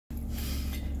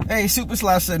Hey, Super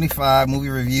Slash 75 movie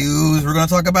reviews. We're gonna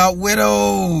talk about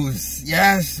Widows.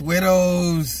 Yes,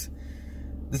 Widows.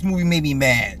 This movie made me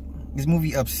mad. This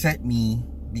movie upset me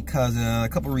because a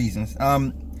couple reasons.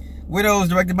 Widows,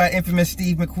 directed by infamous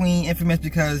Steve McQueen. Infamous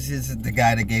because he's the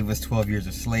guy that gave us 12 Years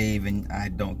a Slave, and I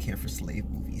don't care for slave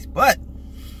movies. But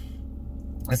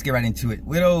let's get right into it.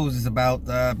 Widows is about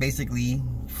basically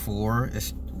 4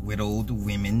 widowed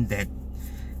women that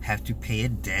have to pay a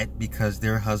debt because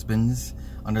their husbands,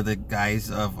 under the guise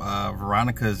of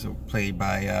Veronica's, played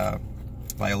by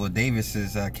Viola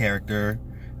Davis's character,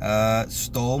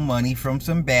 stole money from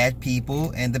some bad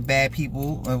people, and the bad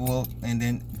people and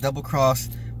then double cross,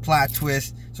 plot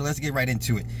twist. So let's get right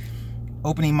into it.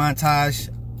 Opening montage.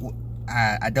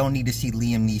 I don't need to see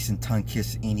Liam Neeson tongue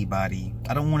kiss anybody.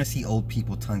 I don't want to see old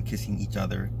people tongue kissing each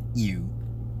other. Ew.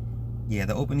 Yeah,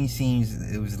 the opening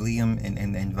scenes, it was Liam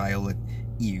and Viola.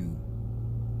 Ew.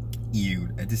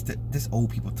 This old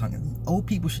people tongue. Old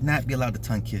people should not be allowed to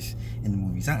tongue kiss in the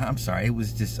movies. I'm sorry, it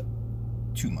was just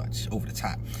too much, over the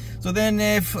top. So then,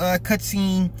 if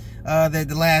cutscene,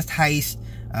 the last heist,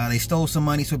 they stole some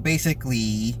money. So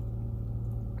basically,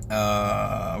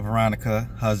 Veronica,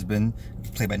 husband,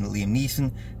 played by Liam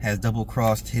Neeson, has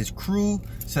double-crossed his crew,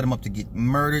 set him up to get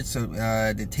murdered. So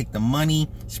they take the money,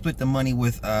 split the money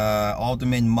with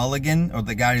Alderman Mulligan, or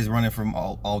the guy who's running from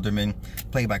Alderman,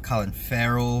 played by Colin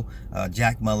Farrell,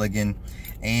 Jack Mulligan,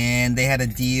 and they had a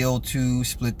deal to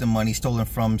split the money stolen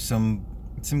from some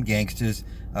gangsters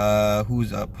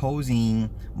who's opposing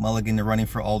Mulligan, the running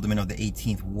for Alderman of the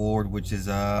 18th Ward, which is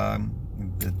I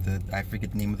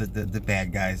forget the name of the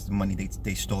bad guys. The money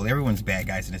they stole. Everyone's bad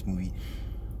guys in this movie.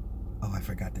 Oh, I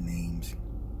forgot the names.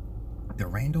 The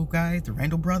Randall guys, the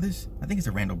Randall brothers. I think it's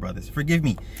the Randall brothers. Forgive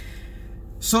me.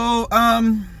 So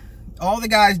all the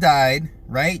guys died,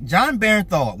 right? Jon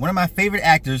Bernthal, one of my favorite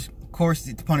actors, of course,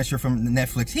 the Punisher from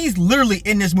Netflix. He's literally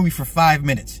in this movie for 5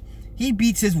 minutes. He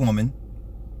beats his woman.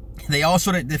 They all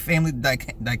show the family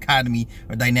dichotomy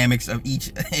or dynamics of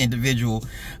each individual.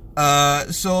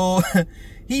 So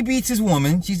he beats his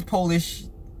woman. She's Polish,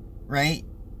 right?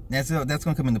 That's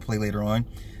gonna come into play later on.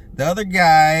 The other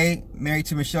guy, married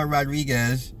to Michelle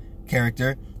Rodriguez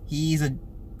character, he's a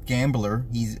gambler.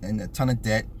 He's in a ton of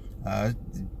debt,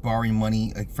 borrowing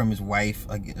money from his wife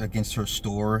against her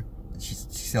store. She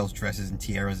sells dresses and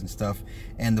tiaras and stuff.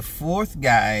 And the fourth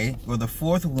guy, or the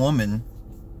fourth woman,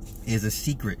 is a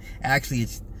secret. Actually,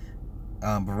 it's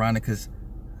Veronica's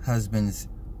husband's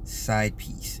side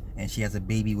piece, and she has a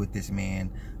baby with this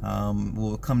man.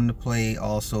 Will come into play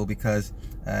also because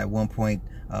at one point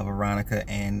Veronica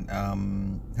and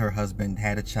her husband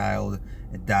had a child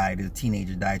that died. A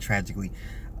teenager died tragically.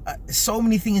 So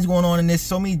many things going on in this,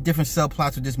 so many different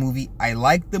subplots with this movie. I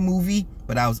liked the movie,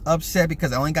 but I was upset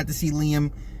because I only got to see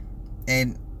Liam,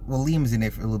 and well, Liam's in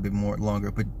there for a little bit more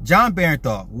longer. But Jon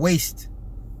Bernthal, waste.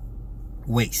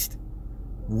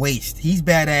 He's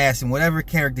badass in whatever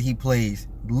character he plays,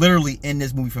 literally in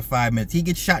this movie for 5 minutes. He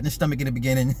gets shot in the stomach in the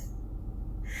beginning,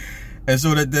 and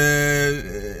so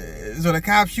the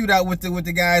cops shoot out with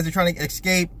the guys that are trying to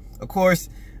escape. Of course,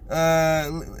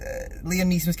 Liam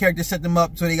Neeson's character set them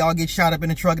up so they all get shot up in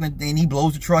the truck, and he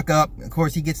blows the truck up. Of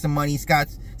course, he gets the money.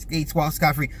 Skates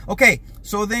scot-free. Okay,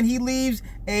 so then he leaves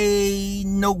a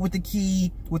note with the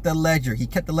key with the ledger. He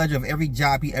kept the ledger of every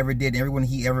job he ever did, everyone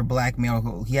he ever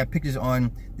blackmailed. He had pictures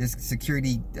on this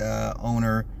security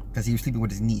owner because he was sleeping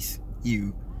with his niece.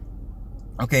 Ew.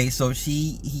 Okay, so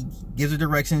he gives her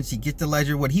directions. She gets the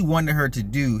ledger. What he wanted her to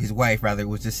do, his wife rather,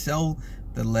 was to sell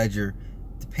the ledger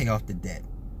to pay off the debt.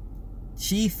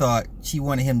 She thought she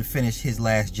wanted him to finish his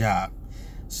last job.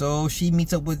 So she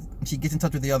gets in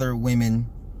touch with the other women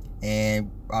and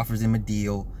offers him a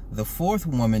deal. The fourth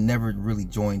woman never really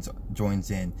joins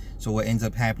in. So what ends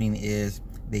up happening is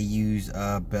they use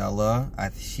Bella.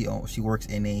 She works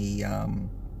in a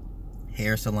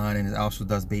hair salon and also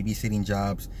does babysitting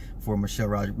jobs for Michelle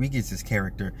Rodriguez's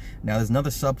character. Now there's another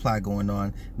subplot going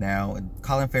on. Now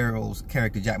Colin Farrell's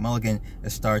character Jack Mulligan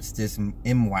starts this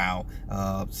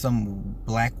MWOW, some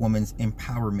black woman's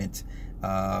empowerment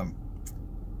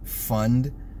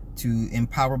fund to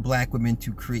empower black women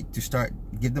to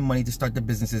give them money to start the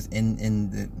businesses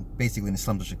basically in the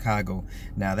slums of Chicago.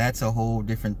 Now that's a whole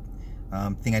different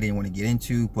thing I didn't want to get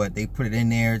into, but they put it in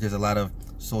there. There's a lot of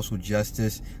social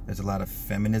justice. There's a lot of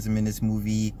feminism in this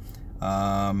movie.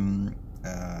 There's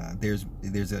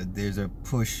a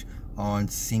push on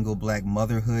single black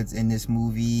motherhoods in this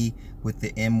movie with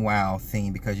the MWOW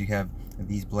thing, because you have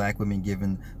these black women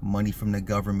given money from the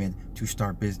government to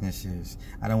start businesses.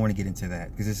 I don't want to get into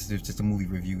that because this is just a movie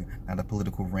review, not a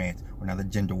political rant or not a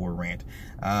gender war rant.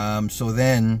 So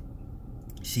then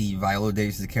Viola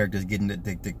Davis' character is getting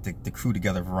the crew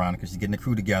together. Veronica, she's getting the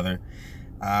crew together.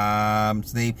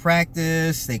 So they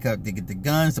practice. They get the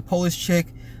guns. The Polish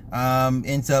chick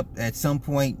ends up at some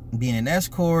point being an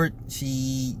escort.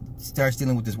 She starts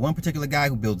dealing with this one particular guy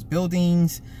who builds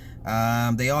buildings.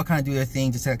 They all kind of do their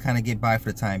thing just to kind of get by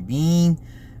for the time being.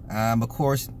 Of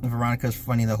course, Veronica's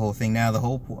funny the whole thing. Now the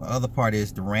whole other part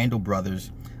is the Randall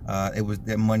brothers. It was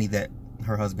that money that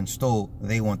her husband stole.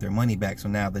 They want their money back. So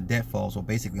now the debt falls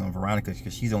basically on Veronica,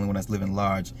 because she's the only one that's living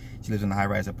large. She lives in a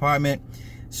high-rise apartment.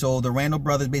 So the Randall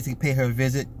brothers basically pay her a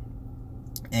visit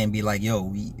and be like,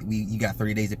 yo, you got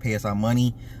 30 days to pay us our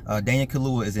money. Daniel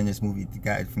Kaluuya is in this movie, the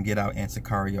guy from Get Out and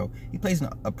Sicario. He plays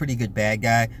a pretty good bad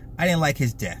guy. I didn't like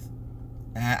his death.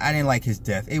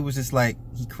 It was just like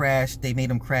he crashed. They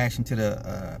made him crash into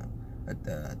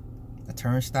a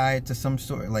turnstile to some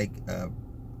sort, like,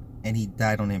 and he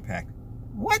died on impact.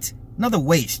 What? Another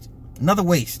waste.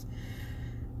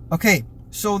 Okay,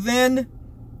 so then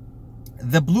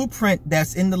the blueprint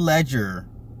that's in the ledger,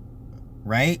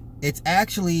 right? It's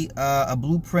actually a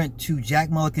blueprint to Jack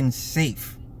Mulligan's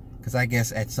safe, because I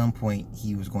guess at some point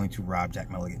he was going to rob Jack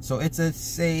Mulligan. So it's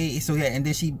yeah, and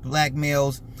then she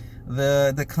blackmails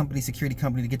the security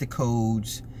company to get the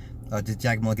codes to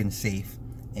Jack Mulligan's safe,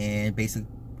 and basically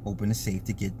open the safe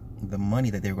to get the money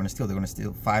that they were going to steal. They're going to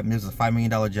steal this was a $5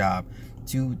 million job.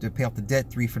 2, to pay off the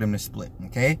debt. 3, for them to split.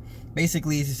 Okay,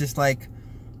 basically it's just like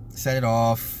set it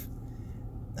off,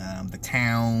 the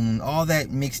town, all that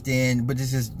mixed in, but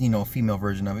this is, you know, a female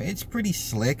version of it. It's pretty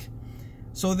slick.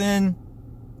 So then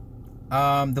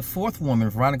the fourth woman,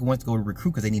 Veronica, wants to go to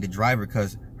recruit because they need a driver,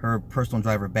 because her personal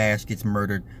driver Bash gets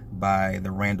murdered by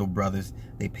the Randall brothers.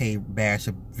 They pay Bash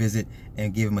a visit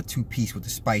and give him a 2-piece with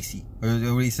the spicy. What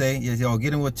do you say? Yo,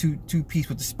 get him a two-piece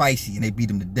with the spicy, and they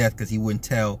beat him to death because he wouldn't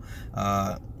tell.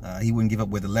 He wouldn't give up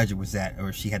where the ledger was at, or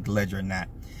if she had the ledger or not.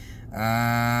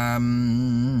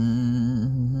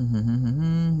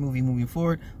 Moving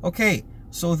forward. Okay,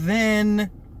 so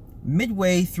then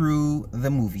midway through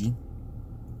the movie,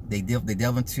 they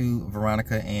delve into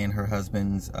Veronica and her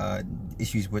husband's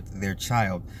issues with their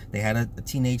child. They had a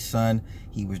teenage son.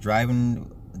 He was driving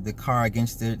the car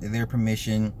against their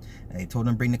permission. They told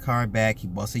him to bring the car back. He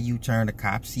busts a U-turn. The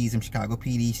cop sees him. Chicago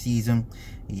PD sees him.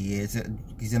 He's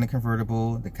in a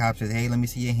convertible. The cop says, hey, let me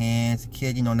see your hands. The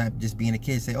kid, you know, not just being a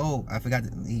kid, say, oh, I forgot.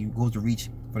 He goes to reach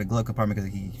for the glove compartment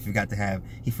because he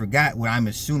forgot what I'm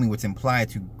assuming what's implied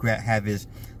to have his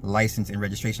license and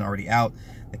registration already out.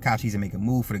 The cop sees him make a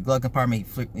move for the glove compartment.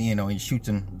 He and shoots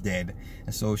him dead.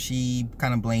 And so she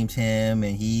kind of blames him,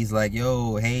 and he's like,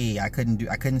 yo, hey, I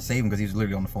couldn't save him, because he was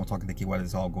literally on the phone talking to the kid while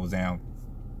this all goes down.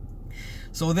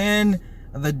 So then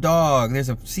the dog, there's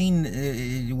a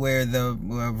scene where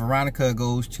Veronica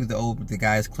goes to the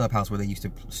guy's clubhouse where they used to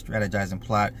strategize and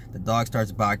plot. The dog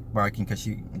starts barking because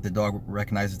the dog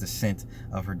recognizes the scent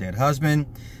of her dead husband.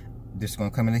 This is going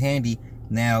to come in handy.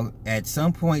 Now, at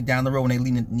some point down the road,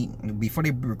 when before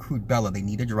they recruit Bella, they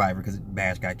need a driver because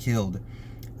Bash got killed.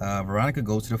 Veronica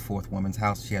goes to the fourth woman's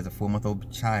house. She has a 4-month-old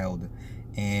child,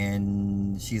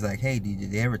 and she's like, "Hey,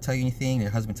 did they ever tell you anything? Did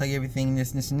your husband tell you everything?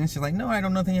 This, and this, and this?" She's like, "No, I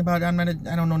don't know nothing about it.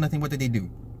 I don't know nothing. What did they do?"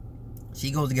 She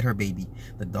goes to get her baby.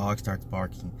 The dog starts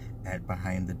barking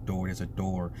behind the door. There's a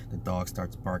door. The dog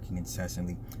starts barking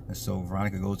incessantly. And so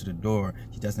Veronica goes to the door.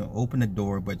 She doesn't open the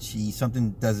door, but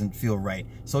something doesn't feel right.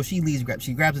 So she leaves.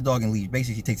 She grabs the dog and leaves.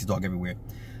 Basically, she takes the dog everywhere.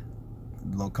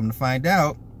 Come to find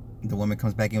out, the woman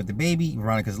comes back in with the baby.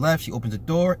 Veronica's left. She opens the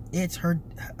door. It's her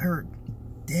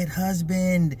dead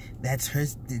husband.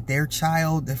 That's their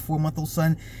child, their 4-month-old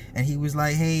son. And he was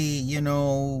like, hey, you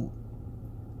know...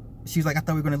 She was like, I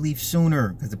thought we were going to leave sooner,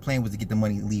 because the plan was to get the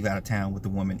money to leave out of town with the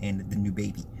woman and the new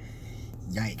baby.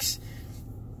 Yikes.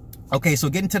 Okay,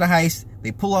 so getting to the heist.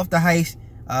 They pull off the heist.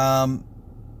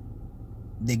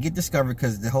 They get discovered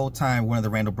because the whole time one of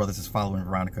the Randall brothers is following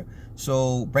Veronica.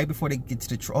 So right before they get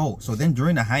to the... so then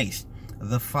during the heist,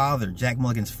 the father, Jack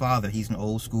Mulligan's father, he's an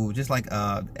old school, just like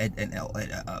a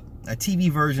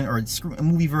TV version or a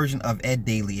movie version of Ed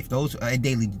Daly. If those Ed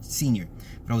Daly Sr.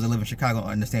 For those that live in Chicago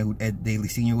understand who Ed Daly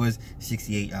Sr. was,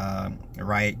 68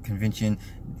 riot convention,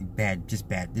 just a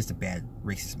bad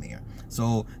racist mayor.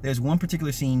 So there's one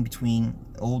particular scene between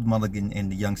old Mulligan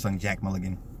and the young son Jack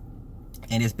Mulligan.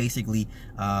 And it's basically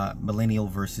millennial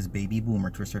versus baby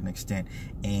boomer to a certain extent.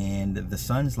 And the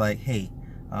son's like, hey,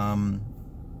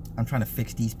 I'm trying to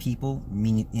fix these people,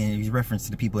 meaning he's reference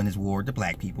to the people in his ward, the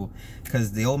black people,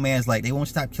 because the old man's like, they won't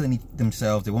stop killing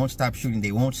themselves, they won't stop shooting,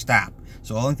 they won't stop.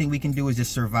 So the only thing we can do is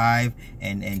just survive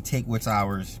and take what's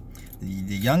ours.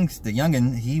 The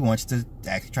youngin, he wants to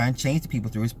actually try and change the people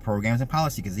through his programs and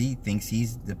policy because he thinks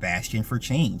he's the bastion for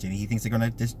change, and he thinks they're gonna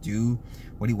just do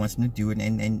what he wants them to do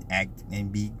and act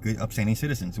and be good, upstanding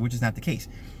citizens, which is not the case.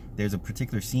 There's a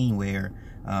particular scene where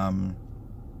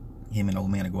him and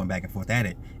old man are going back and forth at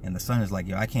it, and the son is like,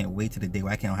 "Yo, I can't wait till the day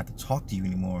where I don't have to talk to you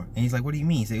anymore." And he's like, "What do you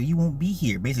mean?" He said, "You won't be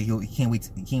here." Basically, he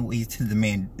can't wait till the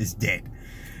man is dead.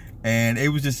 And it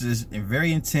was just this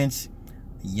very intense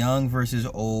young versus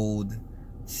old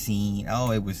scene.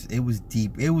 Oh, it was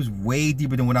deep. It was way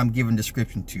deeper than what I'm giving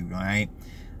description to. All right.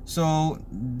 So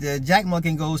Jack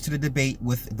Mulligan goes to the debate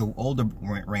with the older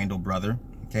Randall brother.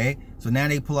 Okay. So now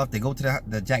they go to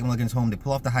the Jack Mulligan's home. They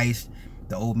pull off the heist.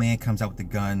 The old man comes out with the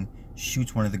gun,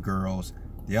 shoots one of the girls.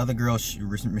 The other girl,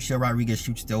 Michelle Rodriguez,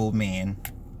 shoots the old man,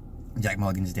 Jack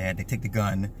Mulligan's dad. They take the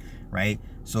gun, right?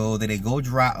 So they go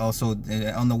drive. Also,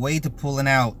 on the way to pulling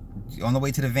out, on the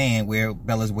way to the van where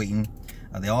Bella's waiting,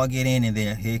 they all get in, and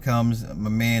then here comes my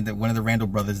man, one of the Randall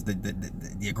brothers,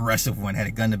 the aggressive one, had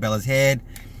a gun to Bella's head.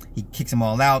 He kicks them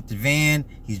all out the van.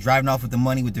 He's driving off with the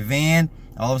money with the van.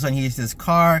 All of a sudden, he hits this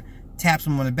car, taps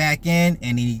him on the back end,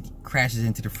 and he crashes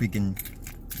into the freaking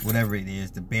whatever it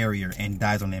is, the barrier, and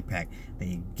dies on impact.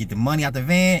 They get the money out the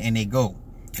van and they go.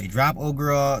 They drop old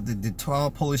girl, the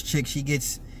tall Polish chick. She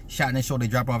gets shot in the shoulder. They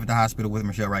drop her off at the hospital with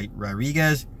Michelle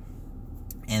Rodriguez,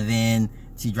 and then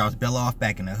she drops Bella off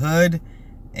back in the hood.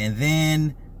 And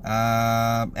then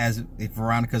as if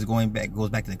Veronica goes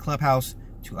back to the clubhouse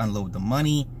to unload the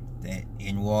money,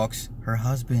 in walks her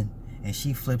husband, and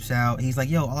she flips out. He's like,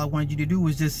 "Yo, all I wanted you to do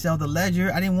was just sell the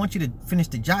ledger. I didn't want you to finish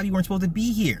the job. You weren't supposed to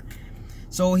be here."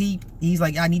 So he's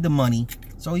like, "I need the money."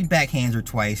 So he backhands her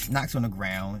twice, knocks her on the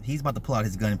ground. He's about to pull out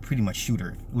his gun and pretty much shoot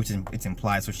her, which it's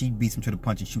implied. So she beats him to the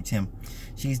punch and shoots him.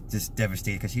 She's just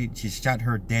devastated because she shot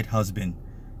her dead husband,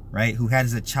 right, who had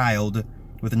as a child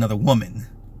with another woman.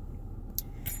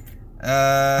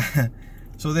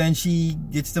 So then she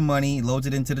gets the money, loads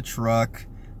it into the truck,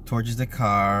 torches the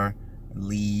car,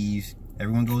 leaves.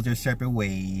 Everyone goes their separate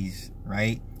ways,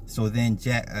 right? So then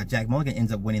Jack Mulligan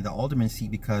ends up winning the alderman seat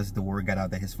because the word got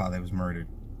out that his father was murdered.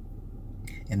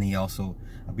 And then he also,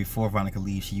 before Veronica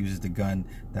leaves, she uses the gun,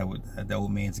 the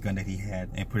old man's gun that he had,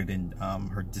 and put it in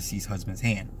her deceased husband's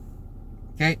hand.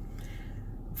 Okay.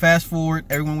 Fast forward,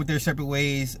 everyone with their separate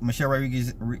ways. Michelle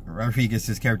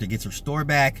Rodriguez's character gets her store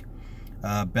back.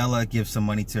 Bella gives some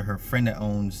money to her friend that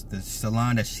owns the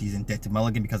salon that she's in debt to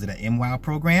Mulligan because of the MWOW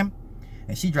program,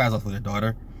 and she drives off with her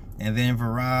daughter. And then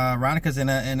Veronica's in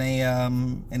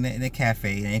a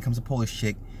cafe, and in comes a Polish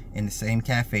chick in the same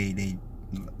cafe. They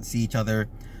see each other.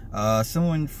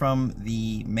 Someone from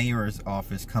the mayor's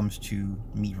office comes to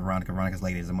meet Veronica. Veronica's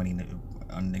lady, there's money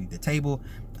underneath the table.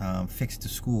 Fix the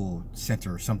school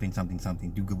center or something.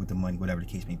 Do good with the money, whatever the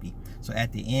case may be. So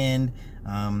at the end,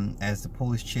 as the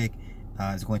Polish chick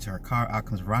is going to her car, out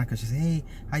comes Veronica. She says, "Hey,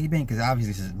 how you been?" Because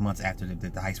obviously this is months after the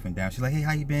heist went down. She's like, "Hey,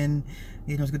 how you been?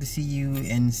 You know, it's good to see you."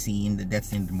 End scene. That's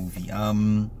the end of the movie.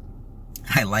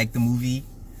 I like the movie.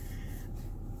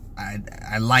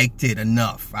 I liked it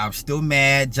enough. I'm still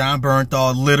mad. Jon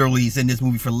Bernthal literally is in this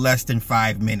movie for less than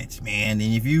 5 minutes, man.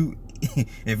 And if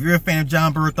you're a fan of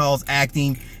Jon Bernthal's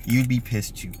acting, you'd be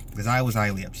pissed too, because I was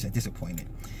highly upset, disappointed.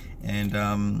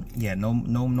 And yeah, no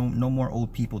more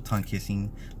old people tongue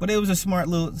kissing. But it was a smart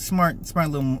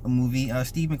little movie.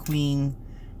 Steve McQueen.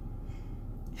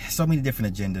 So many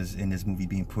different agendas in this movie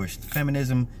being pushed: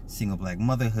 feminism, single black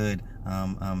motherhood,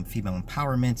 female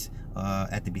empowerment,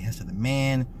 at the behest of the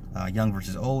man, young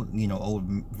versus old,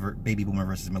 old baby boomer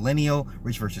versus millennial,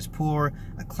 rich versus poor,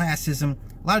 classism,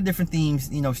 a lot of different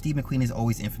themes. Steve McQueen is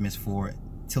always infamous for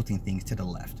tilting things to the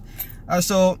left.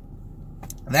 So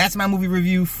that's my movie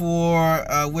review for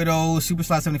Widow. Super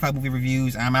Slot 75 movie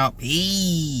reviews. I'm out.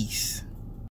 Peace.